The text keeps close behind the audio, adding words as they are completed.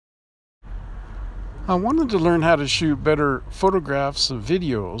I wanted to learn how to shoot better photographs and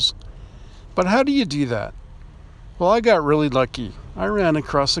videos, but how do you do that? Well, I got really lucky. I ran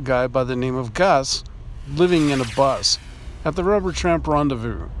across a guy by the name of Gus living in a bus at the Rubber Tramp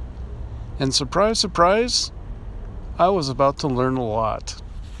Rendezvous. And surprise, surprise, I was about to learn a lot.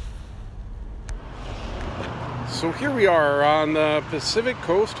 So here we are on the Pacific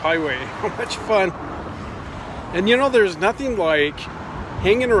Coast Highway. How much fun. And you know, there's nothing like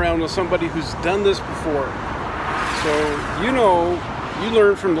hanging around with somebody who's done this before. So, you know, you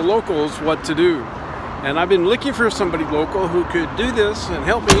learn from the locals what to do. And I've been looking for somebody local who could do this and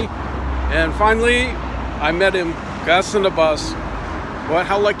help me. And finally, I met him, Gusinabus. What?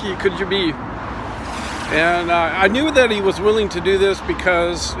 How lucky could you be? And I knew that he was willing to do this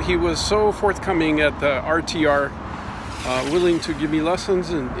because he was so forthcoming at the WRTR, willing to give me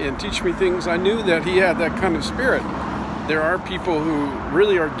lessons and teach me things. I knew that he had that kind of spirit. There are people who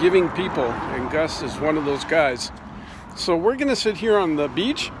really are giving people, and Gus is one of those guys. So we're going to sit here on the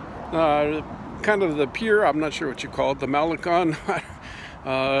beach, kind of the pier, I'm not sure what you call it, the Malecon,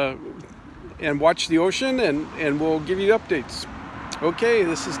 and watch the ocean, and we'll give you updates. Okay,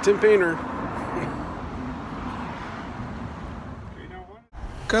 this is Tim Painter.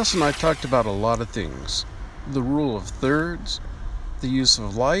 Gus and I talked about a lot of things. The rule of thirds, the use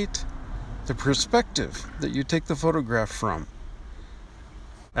of light, the perspective that you take the photograph from,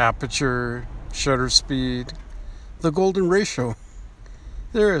 aperture, shutter speed, the golden ratio.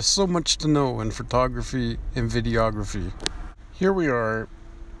 There is so much to know in photography and videography. Here we are,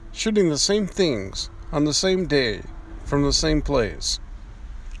 shooting the same things on the same day from the same place.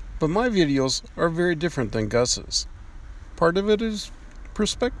 But my videos are very different than Gus's. Part of it is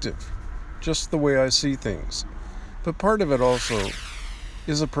perspective, just the way I see things. But part of it also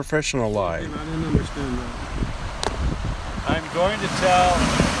is a professional eye. I didn't understand that. I'm going to tell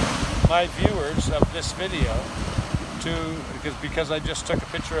my viewers of this video because I just took a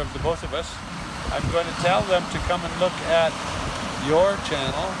picture of the both of us. I'm going to tell them to come and look at your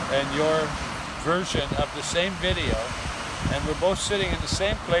channel and your version of the same video, and we're both sitting in the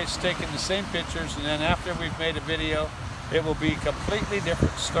same place taking the same pictures, and then after we've made a video it will be a completely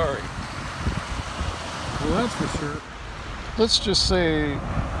different story. Well, that's for sure. Let's just say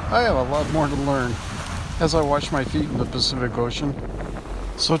I have a lot more to learn as I wash my feet in the Pacific Ocean.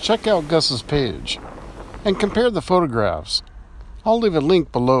 So check out Gus's page and compare the photographs. I'll leave a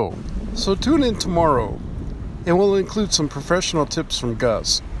link below. So tune in tomorrow and we'll include some professional tips from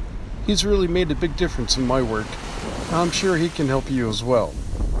Gus. He's really made a big difference in my work. I'm sure he can help you as well.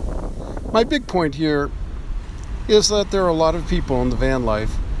 My big point here is that there are a lot of people in the van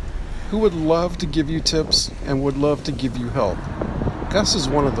life who would love to give you tips and would love to give you help. Gus is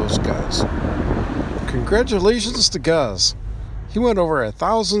one of those guys. Congratulations to Gus. He went over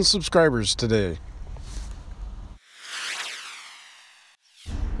 1,000 subscribers today.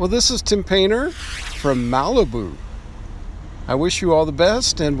 Well, this is Tim Painter from Malibu. I wish you all the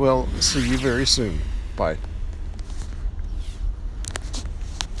best and we'll see you very soon. Bye.